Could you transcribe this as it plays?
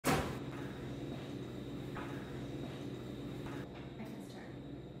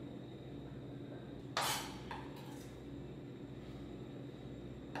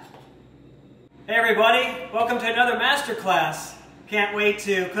Hey everybody, welcome to another Masterclass. Can't wait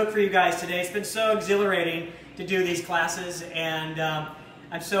to cook for you guys today. It's been so exhilarating to do these classes, and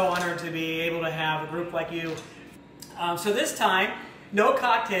I'm so honored to be able to have a group like you. So this time, no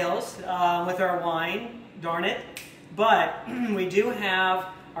cocktails with our wine, darn it, but we do have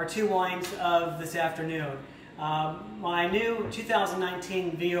our two wines of this afternoon. My new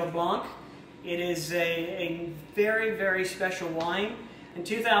 2019 Vio Blanc. It is a very, very special wine. In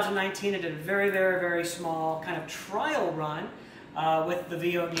 2019, I did a very small kind of trial run with the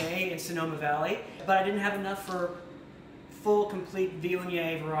Viognier in Sonoma Valley, but I didn't have enough for full, complete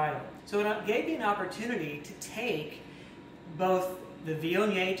Viognier varietal. So it gave me an opportunity to take both the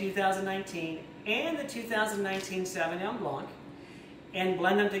Viognier 2019 and the 2019 Sauvignon Blanc and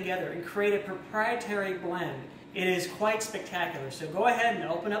blend them together and create a proprietary blend. It is quite spectacular. So go ahead and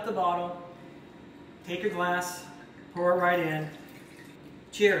open up the bottle, take your glass, pour it right in.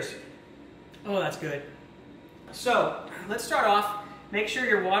 Cheers. Oh, that's good. So let's start off. Make sure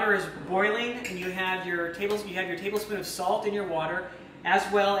your water is boiling and you have your tablespoon of salt in your water, as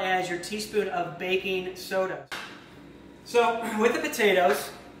well as your teaspoon of baking soda. So with the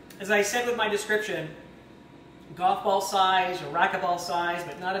potatoes, as I said with my description, golf ball size or racquetball size,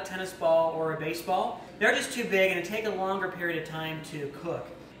 but not a tennis ball or a baseball. They're just too big and it take a longer period of time to cook.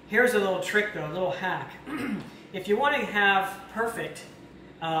 Here's a little trick though, a little hack. If you want to have perfect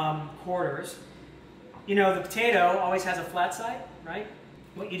quarters, you know the potato always has a flat side, right?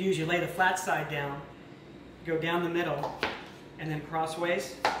 What you do is you lay the flat side down, go down the middle, and then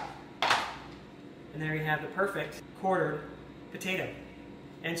crossways, and there you have the perfect quartered potato.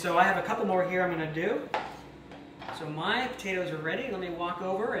 And so I have a couple more here I'm going to do. So my potatoes are ready. Let me walk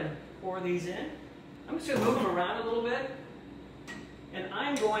over and pour these in. I'm just going to move them around a little bit. And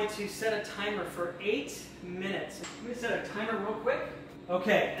I'm going to set a timer for 8 minutes. I'm going to set a timer real quick.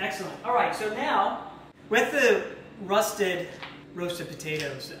 Okay, excellent. All right, so now with the roasted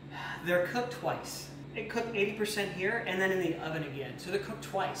potatoes, they're cooked twice. They cook 80% here and then in the oven again. So they're cooked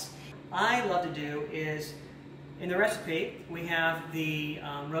twice. I love to do is, in the recipe, we have the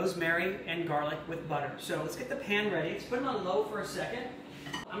rosemary and garlic with butter. So let's get the pan ready. Let's put it on low for a second.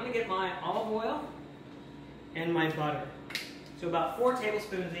 I'm going to get my olive oil and my butter. So about 4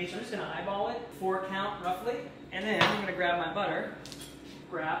 tablespoons each. I'm just going to eyeball it, 4 count roughly. And then I'm going to grab my butter,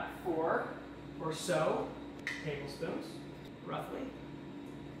 grab 4 or so tablespoons, roughly.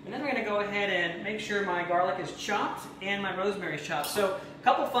 And then we're going to go ahead and make sure my garlic is chopped and my rosemary is chopped. So a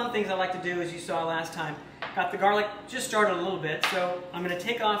couple fun things I like to do, as you saw last time. Got the garlic just started a little bit, so I'm going to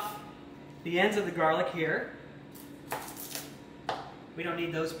take off the ends of the garlic here. We don't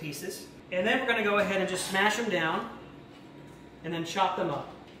need those pieces. And then we're going to go ahead and just smash them down and then chop them up.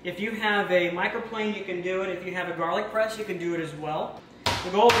 If you have a microplane, you can do it. If you have a garlic press, you can do it as well.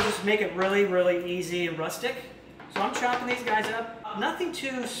 The goal is just make it really easy and rustic. So I'm chopping these guys up. Nothing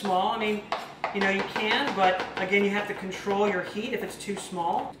too small. I mean, you know, you can, but again, you have to control your heat if it's too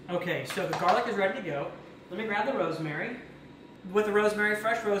small. Okay, so the garlic is ready to go. Let me grab the rosemary. With the rosemary,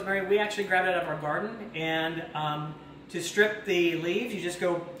 fresh rosemary, we actually grabbed it out of our garden. And to strip the leaves,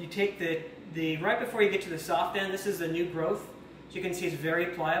 you take the right before you get to the soft end, this is the new growth. So you can see it's very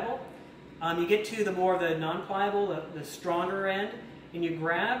pliable. You get to the more of the non-pliable, the stronger end, and you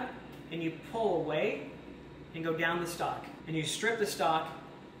grab and you pull away and go down the stalk. And you strip the stalk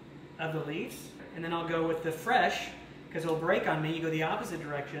of the leaves. And then I'll go with the fresh, because it'll break on me. You go the opposite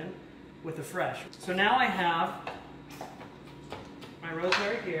direction with the fresh. So now I have my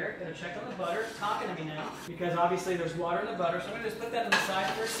rosemary here. Gonna check on the butter. It's talking to me now, because obviously there's water in the butter. So I'm gonna just put that to the side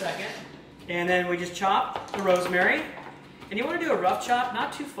for a second. And then we just chop the rosemary. And you want to do a rough chop,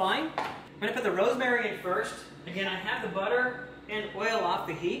 not too fine. I'm going to put the rosemary in first. Again, I have the butter and oil off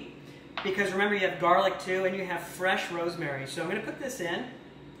the heat, because remember you have garlic too, and you have fresh rosemary. So I'm going to put this in,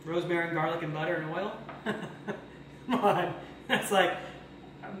 rosemary and garlic and butter and oil. Come on, that's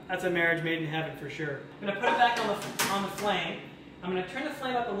a marriage made in heaven for sure. I'm going to put it back on the flame. I'm going to turn the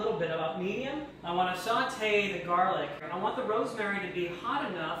flame up a little bit, about medium. I want to saute the garlic. I want the rosemary to be hot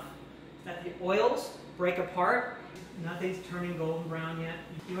enough that the oils break apart. Nothing's turning golden brown yet.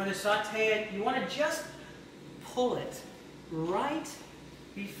 You want to saute it. You want to just pull it right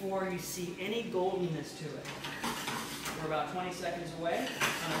before you see any goldenness to it. We're about 20 seconds away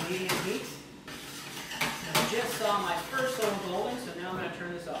on a medium heat. I just saw my first little golden, so now I'm going to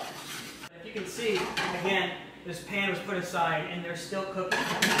turn this off. If you can see, again, this pan was put aside and they're still cooking,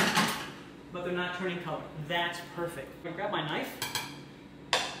 but they're not turning color. That's perfect. I'm going to grab my knife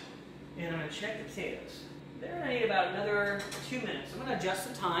and I'm going to check the potatoes. They're going to need about another 2 minutes. I'm going to adjust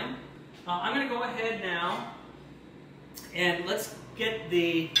the time. I'm going to go ahead now and let's get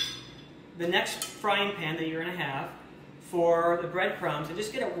the the next frying pan that you're going to have for the breadcrumbs and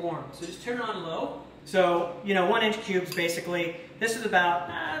just get it warm. So just turn it on low. So, you know, 1 inch cubes basically. This is about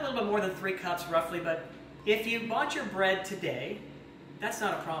a little bit more than 3 cups roughly, but if you bought your bread today, that's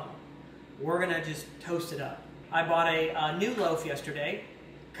not a problem. We're going to just toast it up. I bought a new loaf yesterday,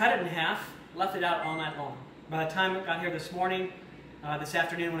 cut it in half, left it out all night long. By the time it got here this morning, this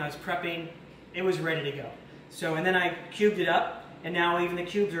afternoon when I was prepping, it was ready to go. So, and then I cubed it up, and now even the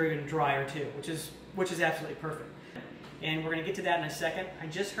cubes are even drier too, which is absolutely perfect. And we're going to get to that in a second. I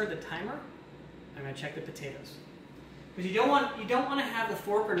just heard the timer. I'm going to check the potatoes. Because you don't want to have the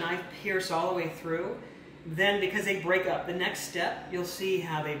fork or knife pierce all the way through. Then, because they break up, the next step, you'll see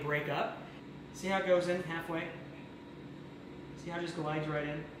how they break up. See how it goes in halfway? See how it just glides right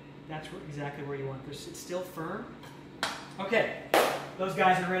in? That's exactly where you want it. It's still firm. Okay, those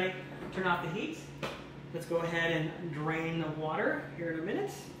guys are ready. Turn off the heat. Let's go ahead and drain the water here in a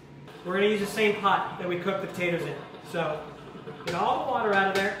minute. We're going to use the same pot that we cooked the potatoes in. So, get all the water out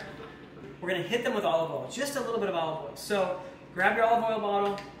of there. We're going to hit them with olive oil, just a little bit of olive oil. So, grab your olive oil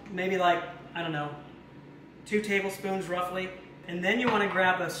bottle, maybe like, I don't know, 2 tablespoons roughly. And then you want to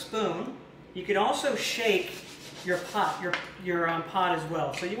grab a spoon. You could also shake your pot, your pot as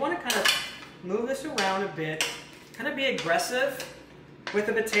well. So you want to kind of move this around a bit, kind of be aggressive with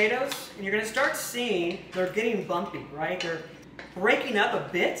the potatoes, and you're going to start seeing they're getting bumpy, right? They're breaking up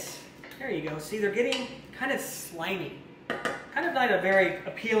a bit. There you go. See, they're getting kind of slimy. Kind of not a very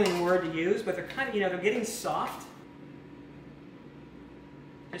appealing word to use, but they're kind of, you know, they're getting soft.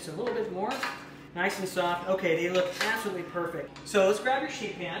 Just a little bit more. Nice and soft. Okay, they look absolutely perfect. So let's grab your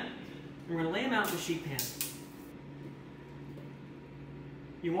sheet pan. We're going to lay them out in the sheet pan.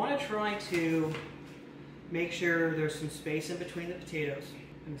 You want to try to make sure there's some space in between the potatoes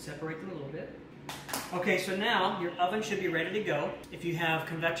and separate them a little bit. Okay, so now your oven should be ready to go. If you have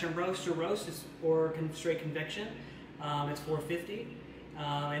convection roast or straight convection, it's 450.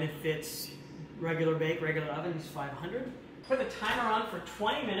 And if it's regular bake, regular oven, it's 500. Put the timer on for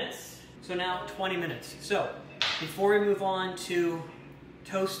 20 minutes. So now 20 minutes. So before we move on to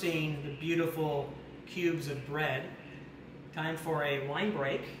toasting the beautiful cubes of bread, time for a wine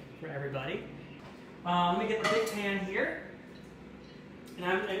break for everybody. Let me get the big pan here.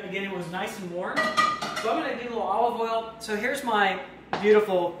 And again, it was nice and warm. So I'm going to do a little olive oil. So here's my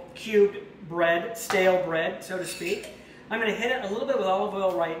beautiful cubed bread, stale bread, so to speak. I'm going to hit it a little bit with olive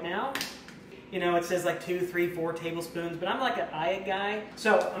oil right now. You know, it says like 2, 3, 4 tablespoons, but I'm like an eye guy.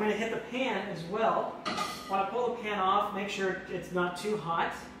 So I'm going to hit the pan as well. When I pull the pan off, make sure it's not too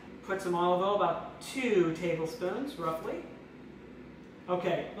hot. Put some olive oil, about 2 tablespoons, roughly.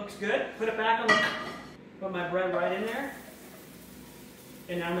 Okay, looks good. Put it back on the, put my bread right in there.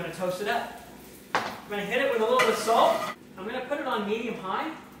 And now I'm going to toast it up. I'm going to hit it with a little bit of salt. I'm going to put it on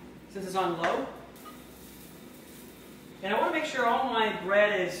medium-high, since it's on low. And I want to make sure all my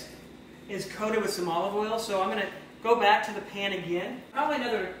bread is coated with some olive oil, so I'm going to go back to the pan again. Probably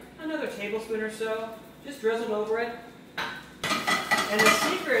another tablespoon or so. Just drizzle over it. And the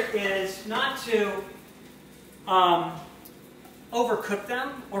secret is not to overcook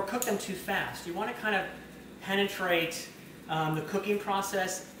them or cook them too fast. You want to kind of penetrate the cooking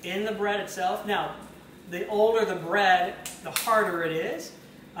process in the bread itself. Now, the older the bread, the harder it is,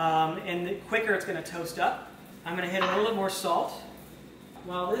 and the quicker it's going to toast up. I'm going to hit a little bit more salt.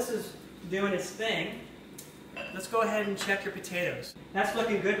 While this is doing its thing, let's go ahead and check your potatoes. That's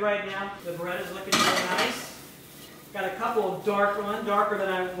looking good right now. The bread is looking really nice. Got a couple of darker than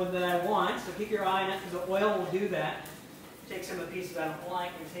I want, so keep your eye on it because the oil will do that. Take some of the pieces I don't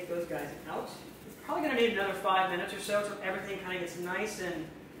like and take those guys out. Probably going to need another 5 minutes or so everything kind of gets nice and,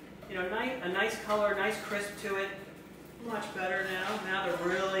 you know, a nice color, nice crisp to it. Much better now. Now they're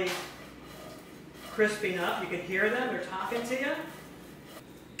really crisping up. You can hear them. They're talking to you.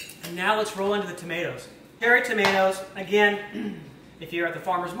 And now let's roll into the tomatoes. Cherry tomatoes, again, if you're at the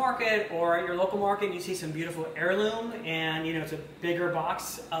farmer's market or at your local market and you see some beautiful heirloom and, you know, it's a bigger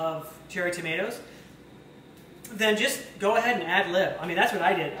box of cherry tomatoes, then just go ahead and ad lib. I mean, that's what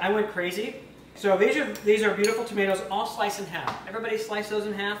I did. I went crazy. So these are beautiful tomatoes, all sliced in half. Everybody slice those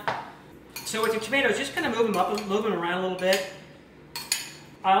in half. So with your tomatoes, just kind of move them around a little bit.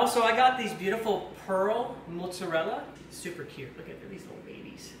 I got these beautiful pearl mozzarella. Super cute. Look at these little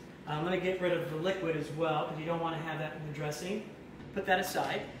babies. I'm going to get rid of the liquid as well because you don't want to have that in the dressing. Put that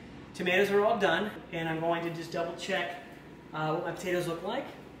aside. Tomatoes are all done, and I'm going to just double check what my potatoes look like.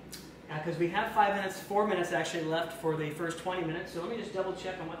 Because we have 4 minutes actually left for the first 20 minutes. So let me just double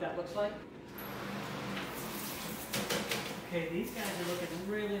check on what that looks like. Okay, these guys are looking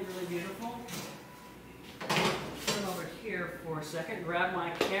really, really beautiful. Put them over here for a second. Grab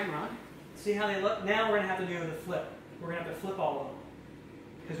my camera. See how they look? Now we're going to have to do the flip. We're going to have to flip all of them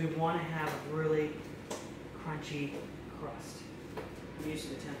because we want to have a really crunchy crust. I'm used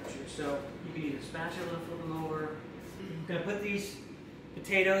to the temperature, so you can use a spatula to flip them over. I'm going to put these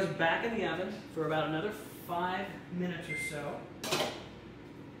potatoes back in the oven for about another 5 minutes or so.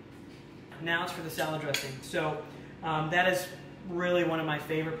 Now it's for the salad dressing. So that is really one of my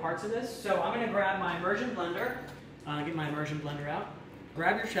favorite parts of this. So I'm going to grab my immersion blender. Get my immersion blender out.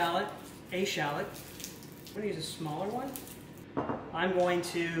 Grab your shallot, a shallot. I'm going to use a smaller one. I'm going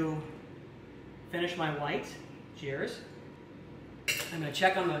to finish my white. Cheers. I'm going to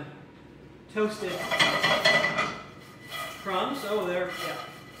check on the toasted crumbs. Oh, yeah.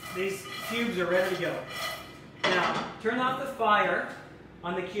 These cubes are ready to go. Now, turn off the fire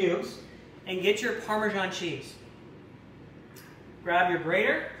on the cubes and get your Parmesan cheese. Grab your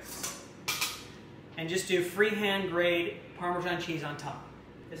grater and just do freehand grate Parmesan cheese on top.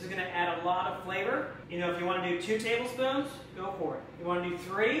 This is going to add a lot of flavor. You know, if you want to do 2 tablespoons, go for it. If you want to do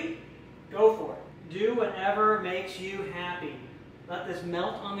 3, go for it. Do whatever makes you happy. Let this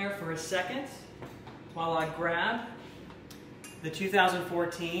melt on there for a second while I grab the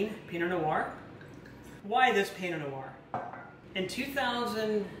 2014 Pinot Noir. Why this Pinot Noir? In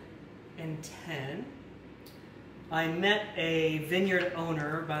 2010, I met a vineyard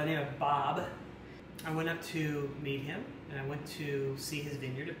owner by the name of Bob. I went up to meet him, and I went to see his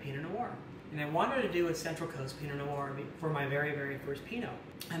vineyard of Pinot Noir. And I wanted to do a Central Coast Pinot Noir for my very, very first Pinot.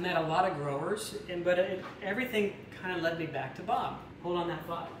 I met a lot of growers, but everything kind of led me back to Bob. Hold on that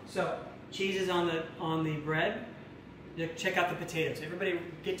thought. So, cheese is on the bread. Check out the potatoes. Everybody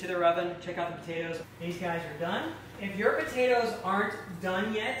get to their oven, check out the potatoes. These guys are done. If your potatoes aren't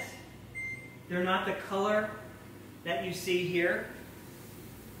done yet, they're not the color that you see here,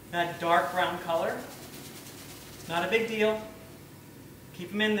 that dark brown color, not a big deal.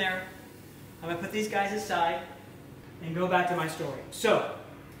 Keep them in there. I'm going to put these guys aside and go back to my story. So,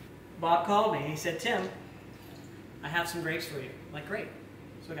 Bob called me and he said, Tim, I have some grapes for you. I'm like, great.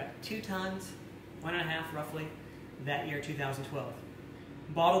 So I got 2 tons, 1.5 roughly, that year, 2012.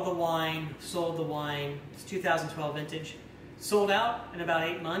 Bottled the wine, sold the wine. It's 2012 vintage. Sold out in about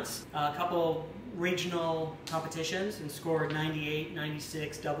 8 months. A couple regional competitions and scored 98,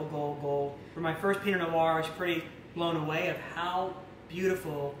 96, double gold, gold. For my first Pinot Noir, I was pretty blown away of how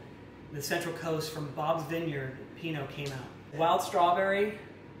beautiful the Central Coast from Bob's Vineyard Pinot came out. Wild strawberry,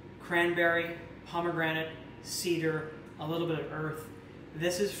 cranberry, pomegranate, cedar, a little bit of earth.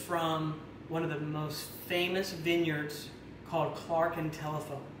 This is from one of the most famous vineyards called Clark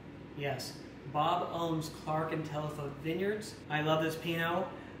Telephone. Yes, Bob owns Clark Telephone Vineyards. I love this Pinot.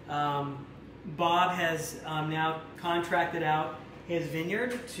 Bob has now contracted out his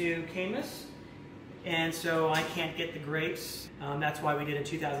vineyard to Camus, and so I can't get the grapes. That's why we did in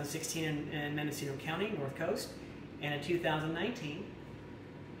 2016 in Mendocino County, North Coast, and in 2019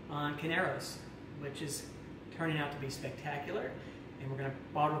 on Caneros, which is turning out to be spectacular, and we're going to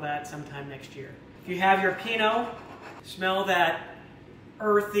bottle that sometime next year. If you have your Pinot, smell that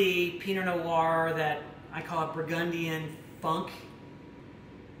earthy Pinot Noir, that I call it Burgundian funk.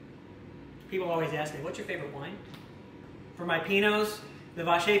 People always ask me, what's your favorite wine? For my Pinots, the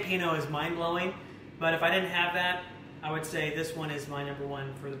Vacher Pinot is mind-blowing, but if I didn't have that, I would say this one is my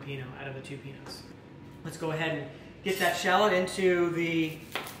 #1 for the Pinot out of the 2 Pinots. Let's go ahead and get that shallot into the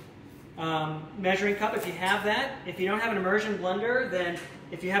measuring cup if you have that. If you don't have an immersion blender, then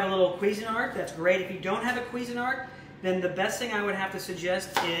if you have a little Cuisinart, that's great. If you don't have a Cuisinart, then the best thing I would have to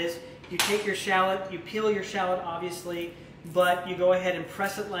suggest is you take your shallot, you peel your shallot obviously, but you go ahead and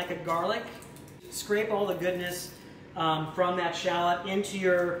press it like a garlic. Scrape all the goodness from that shallot into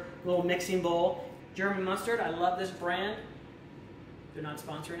your little mixing bowl. German mustard, I love this brand. They're not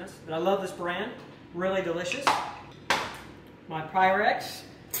sponsoring us, but I love this brand. Really delicious. My Pyrex,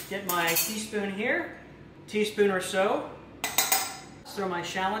 get my teaspoon here, teaspoon or so. Throw my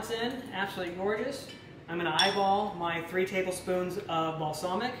shallots in, absolutely gorgeous. I'm going to eyeball my 3 tablespoons of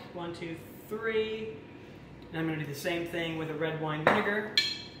balsamic, 1, 2, 3. And I'm going to do the same thing with the red wine vinegar.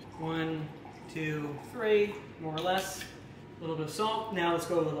 1, 2, 3, more or less. A little bit of salt. Now let's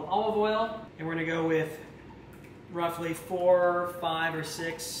go with a little olive oil. And we're going to go with roughly 4, 5, or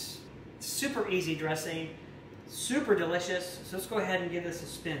 6. Super easy dressing. Super delicious. So let's go ahead and give this a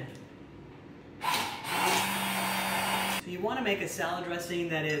spin. So you want to make a salad dressing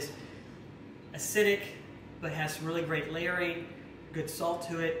that is acidic, but has some really great layering, good salt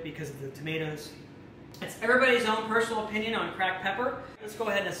to it because of the tomatoes. It's everybody's own personal opinion on cracked pepper. Let's go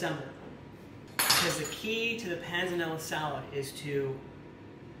ahead and assemble. Because the key to the Panzanella salad is to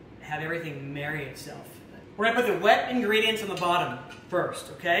have everything marry itself. We're going to put the wet ingredients on the bottom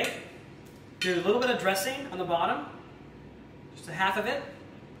first, okay? Do a little bit of dressing on the bottom, just a half of it.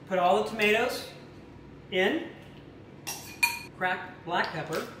 Put all the tomatoes in. Cracked black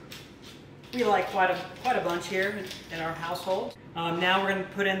pepper. We like quite a bunch here in our household. Now we're going to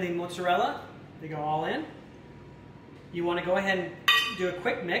put in the mozzarella. They go all in. You want to go ahead and do a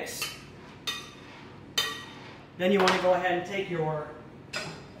quick mix. Then you want to go ahead and take your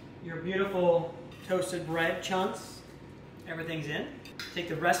beautiful toasted bread chunks. Everything's in. Take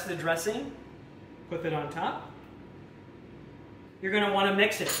the rest of the dressing, put it on top. You're going to want to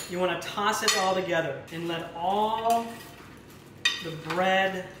mix it. You want to toss it all together and let all the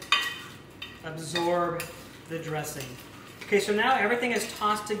bread absorb the dressing. Okay, so now everything is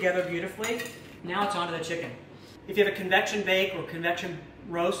tossed together beautifully. Now it's onto the chicken. If you have a convection bake or convection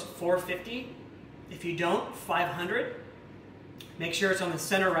roast, 450. If you don't, 500. Make sure it's on the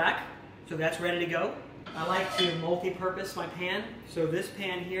center rack, so that's ready to go. I like to multi-purpose my pan. So this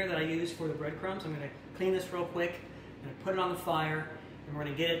pan here that I use for the breadcrumbs, I'm going to clean this real quick. I'm going to put it on the fire, and we're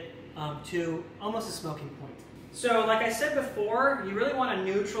going to get it to almost a smoking point. So like I said before, you really want a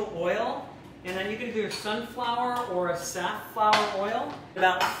neutral oil, and then you can do a sunflower or a safflower oil,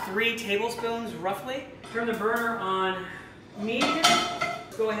 about 3 tablespoons roughly. Turn the burner on medium.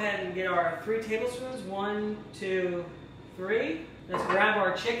 Let's go ahead and get our 3 tablespoons. 1, 2, 3. Let's grab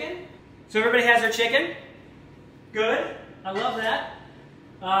our chicken. So everybody has their chicken? Good. I love that.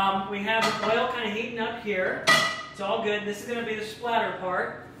 We have the oil kind of heating up here. It's all good. This is going to be the splatter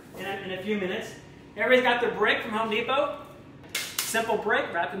part in a few minutes. Everybody's got their brick from Home Depot. Simple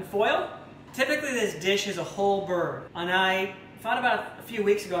brick wrapped in foil. Typically this dish is a whole bird. And I thought about a few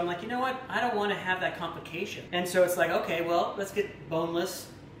weeks ago, I'm like, you know what? I don't want to have that complication. And so it's like, okay, well, let's get boneless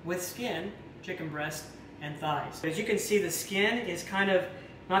with skin, chicken breast, and thighs. As you can see, the skin is kind of,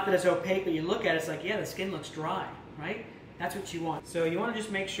 not that it's opaque, but you look at it, it's like, yeah, the skin looks dry, right? That's what you want. So you want to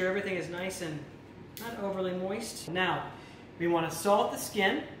just make sure everything is nice and not overly moist. Now, we want to salt the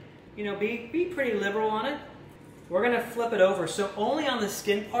skin. You know, be pretty liberal on it. We're going to flip it over. So only on the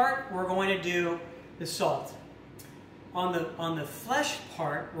skin part, we're going to do the salt. On the flesh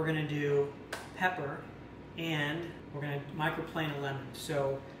part, we're going to do pepper, and we're going to microplane a lemon.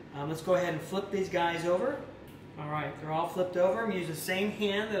 So let's go ahead and flip these guys over. All right, they're all flipped over. I'm going to use the same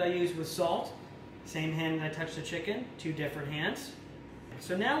hand that I used with salt. Same hand that I touched the chicken, 2 different hands.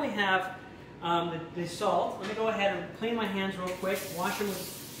 So now we have the salt. Let me go ahead and clean my hands real quick, wash them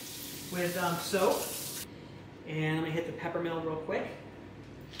with soap. And let me hit the pepper mill real quick.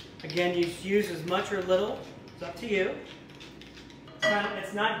 Again, you use as much or little. It's up to you.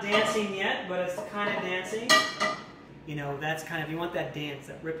 It's not dancing yet, but it's kind of dancing. You know, that's kind of, you want that dance,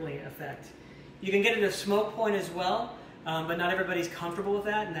 that rippling effect. You can get it at a smoke point as well, but not everybody's comfortable with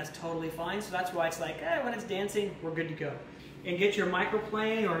that, and that's totally fine. So that's why it's like, when it's dancing, we're good to go. And get your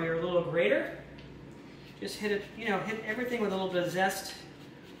microplane or your little grater. Just hit it, you know, hit everything with a little bit of zest.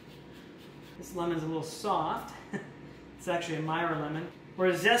 This lemon's a little soft. It's actually a Myra lemon.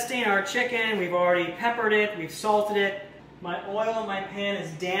 We're zesting our chicken. We've already peppered it. We've salted it. My oil in my pan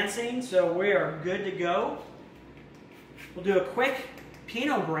is dancing, so we are good to go. We'll do a quick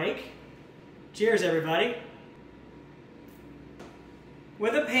pinot break. Cheers, everybody.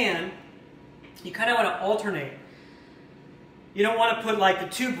 With a pan, you kind of want to alternate. You don't want to put like the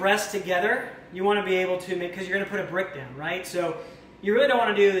 2 breasts together. You want to be able to make, because you're going to put a brick down, right? So you really don't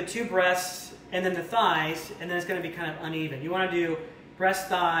want to do the 2 breasts and then the thighs, and then it's going to be kind of uneven. You want to do breast,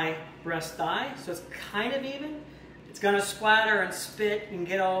 thigh, so it's kind of even. It's going to splatter and spit and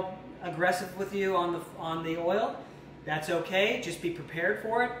get all aggressive with you on the oil. That's okay. Just be prepared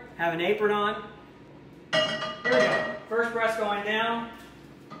for it. Have an apron on. Here we go. First breast going down.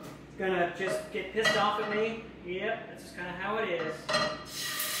 It's going to just get pissed off at me. Yep, that's just kind of how it is.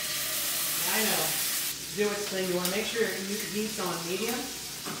 I know. Do its thing. You want to make sure your heat's on medium.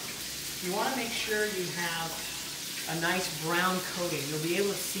 You want to make sure you have a nice brown coating. You'll be able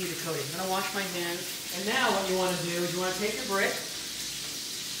to see the coating. I'm going to wash my hands. And now what you want to do is you want to take your brick.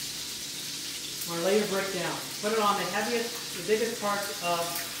 You want to lay your brick down. Put it on the heaviest, the biggest parts of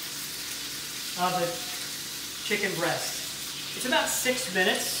the chicken breast. It's about 6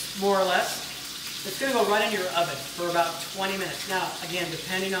 minutes, more or less. It's going to go right into your oven for about 20 minutes. Now, again,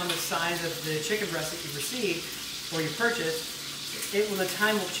 depending on the size of the chicken breast that you receive or you purchase, the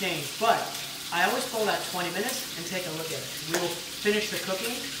time will change. But I always pull that 20 minutes and take a look at it. We will finish the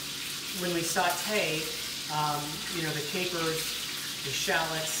cooking when we saute, you know, the capers, the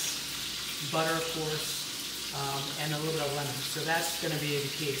shallots, butter, of course, and a little bit of lemon. So that's going to be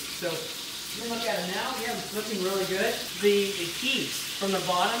the key. So let me look at it now. Yeah, it's looking really good. The heat from the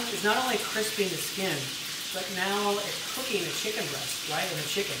bottom is not only crisping the skin, but now it's cooking the chicken breast, right? And the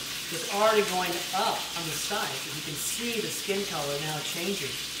chicken is already going up on the sides. And you can see the skin color now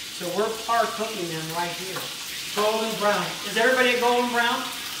changing. So we're par cooking them right here. Golden brown. Is everybody at golden brown?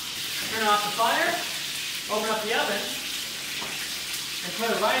 Turn off the fire, open up the oven, and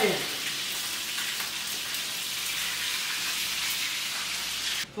put it right in.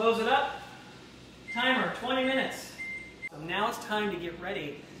 Close it up. Timer, 20 minutes. So now it's time to get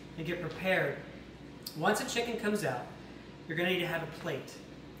ready and get prepared. Once the chicken comes out, you're going to need to have a plate.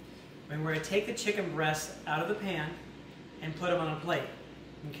 And we're going to take the chicken breasts out of the pan and put them on a plate,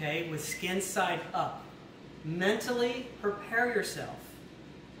 okay, with skin side up. Mentally prepare yourself.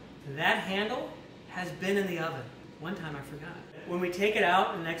 That handle has been in the oven. One time I forgot. When we take it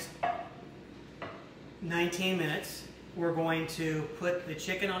out in the next 19 minutes, we're going to put the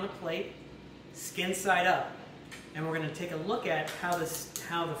chicken on a plate, skin side up. And we're going to take a look at how the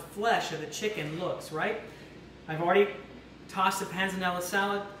flesh of the chicken looks, right? I've already tossed the Panzanella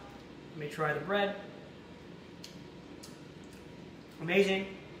salad. Let me try the bread. Amazing.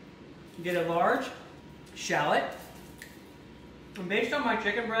 You get a large shallot. And based on my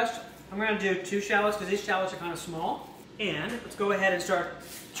chicken breast, I'm going to do 2 shallots because these shallots are kind of small. And let's go ahead and start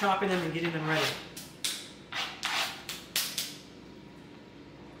chopping them and getting them ready.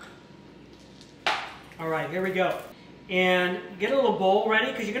 All right, here we go. And get a little bowl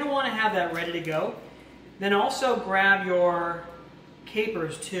ready because you're going to want to have that ready to go. Then also grab your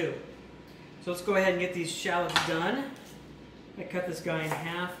capers too. So let's go ahead and get these shallots done. I cut this guy in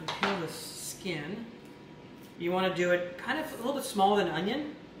half and peel the skin. You want to do it kind of a little bit smaller than an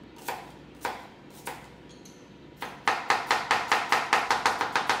onion.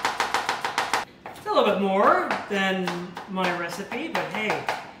 It's a little bit more than my recipe, but hey,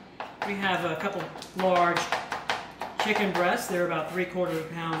 we have a couple large chicken breasts. They're about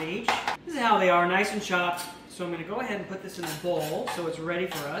 3/4 pound each. This is how they are, nice and chopped. So I'm going to go ahead and put this in a bowl so it's ready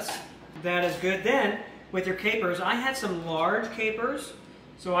for us. That is good. Then, with your capers, I had some large capers.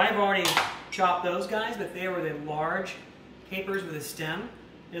 So I've already chopped those guys, but they were the large capers with a stem.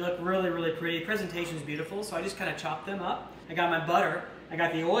 They look really, really pretty. The presentation is beautiful, so I just kind of chopped them up. I got my butter. I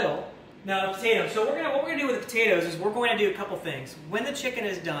got the oil. Now the potatoes. So what we're going to do with the potatoes is we're going to do a couple things. When the chicken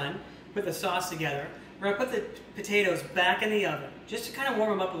is done, put the sauce together, we're going to put the potatoes back in the oven, just to kind of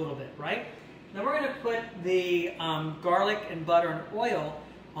warm them up a little bit, right? Then we're going to put the garlic and butter and oil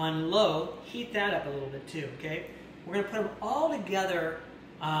on low, heat that up a little bit too, okay? We're going to put them all together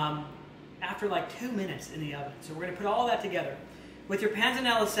after like 2 minutes in the oven. So we're going to put all that together. With your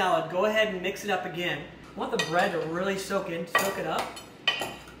Panzanella salad, go ahead and mix it up again. I want the bread to really soak it up.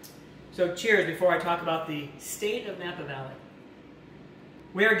 So cheers before I talk about the state of Napa Valley.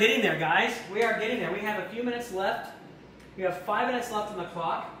 We are getting there, guys. We are getting there. We have a few minutes left. We have 5 minutes left on the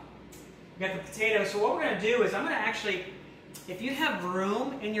clock. We got the potatoes. So what we're going to do is I'm going to actually, if you have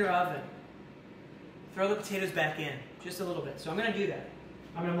room in your oven, throw the potatoes back in just a little bit. So I'm going to do that.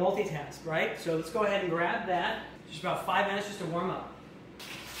 I'm going to multitask, right? So let's go ahead and grab that. Just about 5 minutes just to warm up.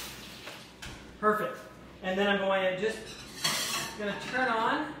 Perfect. And then I'm going to turn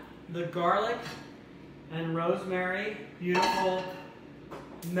on the garlic and rosemary, beautiful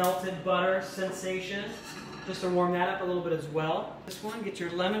melted butter sensation, just to warm that up a little bit as well. This one, get your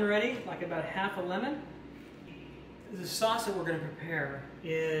lemon ready, like about half a lemon. The sauce that we're going to prepare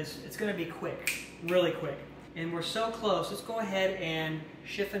it's going to be quick, really quick. And we're so close, let's go ahead and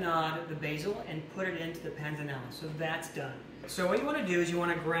chiffonade the basil and put it into the Panzanella. So that's done. So what you want to do is you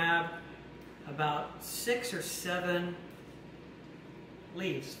want to grab about 6 or 7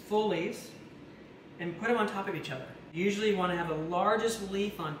 leaves, full leaves, and put them on top of each other. Usually you want to have the largest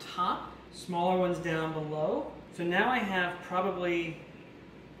leaf on top, smaller ones down below. So now I have probably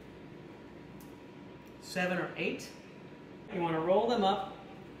 7 or 8. You want to roll them up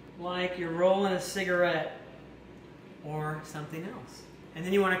like you're rolling a cigarette or something else. And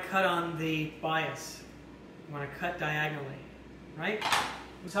then you want to cut on the bias. You want to cut diagonally, right?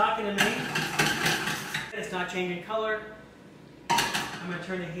 I'm talking to me. It's not changing color. I'm going to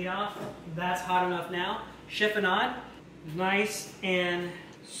turn the heat off. That's hot enough now. Chiffonade, nice and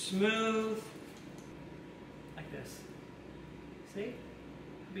smooth, like this. See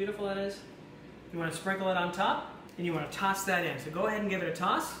how beautiful that is? You want to sprinkle it on top, and you want to toss that in. So go ahead and give it a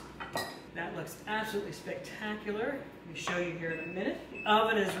toss. That looks absolutely spectacular. Let me show you here in a minute. The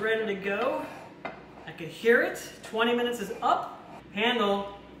oven is ready to go. I can hear it. 20 minutes is up. Handle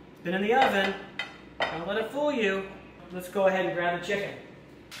has been in the oven. Don't let it fool you. Let's go ahead and grab the chicken.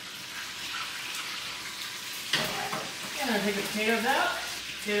 And I'm going to take the potatoes out.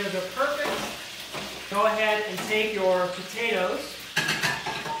 Potatoes are perfect. Go ahead and take your potatoes,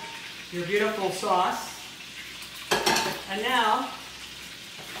 your beautiful sauce, And now,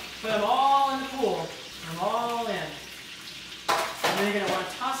 put them all in the pool. Put them all in. And then you're going to want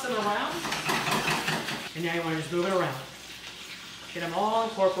to toss them around. And now you want to just move it around. Get them all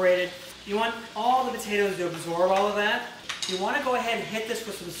incorporated. You want all the potatoes to absorb all of that. You want to go ahead and hit this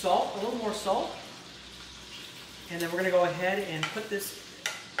with some salt, a little more salt. And then we're going to go ahead and put this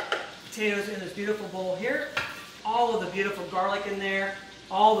potatoes in this beautiful bowl here. All of the beautiful garlic in there.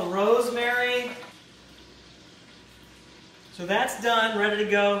 All the rosemary. So that's done, ready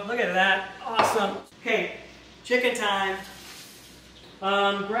to go. Look at that, awesome. Okay, chicken time.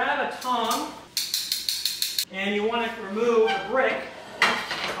 Grab a tong, and you want to remove a brick,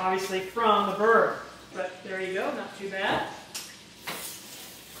 obviously, from the bird. But there you go, not too bad.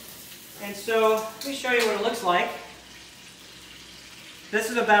 And so, let me show you what it looks like.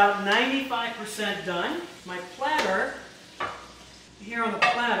 This is about 95% done. My platter, here on the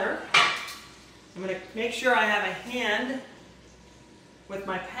platter, I'm going to make sure I have a hand with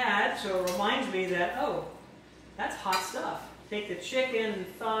my pad, so it reminds me that, oh, that's hot stuff. Take the chicken and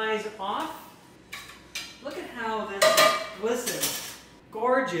thighs off. Look at how this glistens.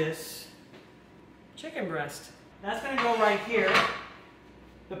 Gorgeous chicken breast. That's going to go right here.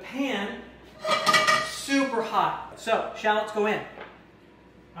 The pan, super hot. So, shallots go in.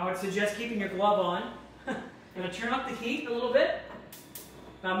 I would suggest keeping your glove on. I'm going to turn up the heat a little bit,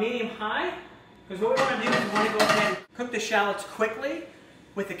 about medium-high, because what we want to do is we want to go ahead and cook the shallots quickly,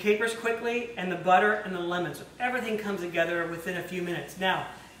 with the capers quickly, and the butter and the lemon. So everything comes together within a few minutes. Now,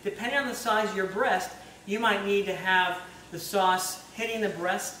 depending on the size of your breast, you might need to have the sauce hitting the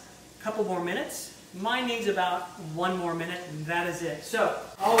breast a couple more minutes. Mine needs about 1 more minute, and that is it. So,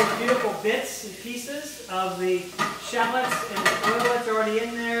 all the beautiful bits and pieces of the shallots and the oil that's already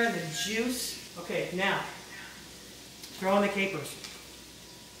in there, and the juice. Okay, now, throw in the capers.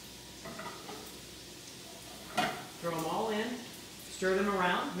 Throw them all in. Stir them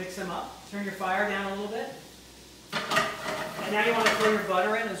around, mix them up, turn your fire down a little bit. And now you want to throw your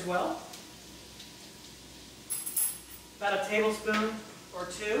butter in as well. About a tablespoon or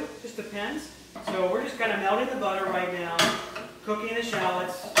 2, just depends. So we're just kind of melting the butter right now, cooking the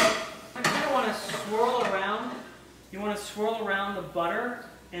shallots. I kind of want to swirl around. You want to swirl around the butter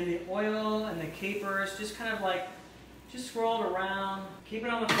and the oil and the capers, just kind of like, just swirl it around, keep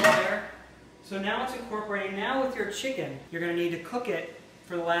it on the fire. So now it's incorporating. Now with your chicken, you're going to need to cook it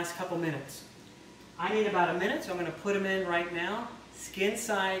for the last couple minutes. I need about a minute, so I'm going to put them in right now, skin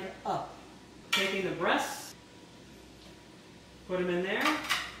side up. Taking the breasts, put them in there,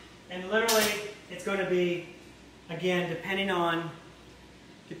 and literally it's going to be, again, depending on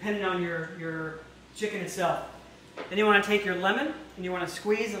your chicken itself. Then you want to take your lemon, and you want to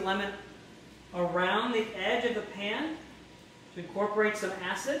squeeze the lemon around the edge of the pan to incorporate some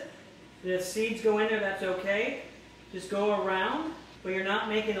acid. If seeds go in there, that's okay. Just go around, but you're not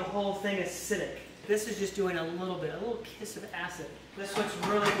making the whole thing acidic. This is just doing a little bit, a little kiss of acid. This looks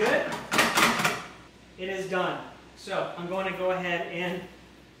really good. It is done. So I'm going to go ahead and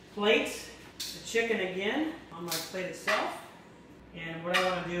plate the chicken again on my plate itself. And what I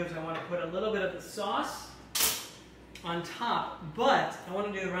want to do is I want to put a little bit of the sauce on top, but I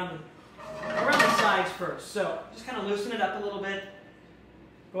want to do around the sides first. So just kind of loosen it up a little bit.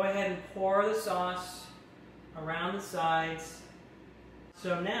 Go ahead and pour the sauce around the sides.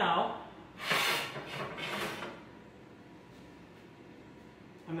 So now,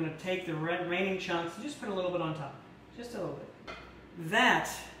 I'm going to take the remaining chunks and just put a little bit on top. Just a little bit. That,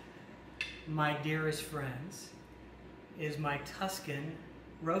 my dearest friends, is my Tuscan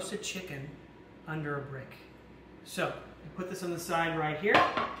roasted chicken under a brick. So, I put this on the side right here.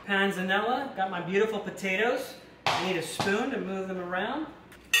 Panzanella, got my beautiful potatoes. I need a spoon to move them around.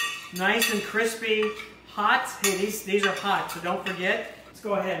 Nice and crispy, hot. Hey, these are hot, so don't forget. Let's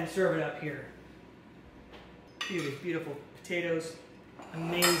go ahead and serve it up here. These beautiful potatoes.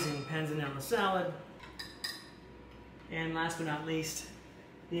 Amazing Panzanella salad. And last but not least,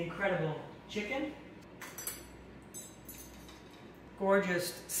 the incredible chicken.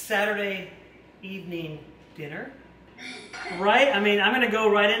 Gorgeous Saturday evening dinner. Right? I mean, I'm going to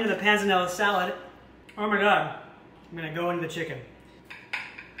go right into the Panzanella salad. Oh my God. I'm going to go into the chicken.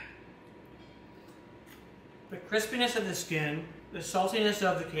 The crispiness of the skin, the saltiness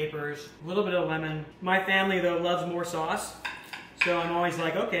of the capers, a little bit of lemon. My family, though, loves more sauce. So I'm always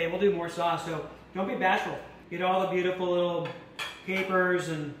like, okay, we'll do more sauce. So don't be bashful. Get all the beautiful little capers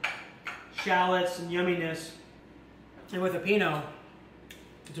and shallots and yumminess. And with a pinot,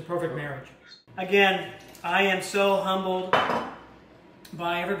 it's a perfect marriage. Again, I am so humbled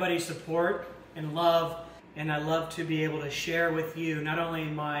by everybody's support and love. And I love to be able to share with you not only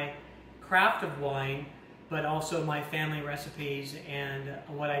my craft of wine, but also my family recipes and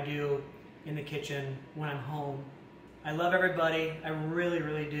what I do in the kitchen when I'm home. I love everybody. I really,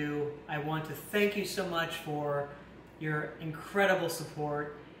 really do. I want to thank you so much for your incredible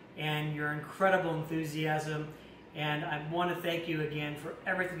support and your incredible enthusiasm. And I want to thank you again for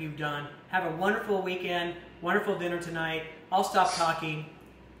everything you've done. Have a wonderful weekend, wonderful dinner tonight. I'll stop talking.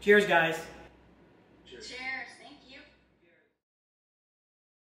 Cheers, guys. Cheers.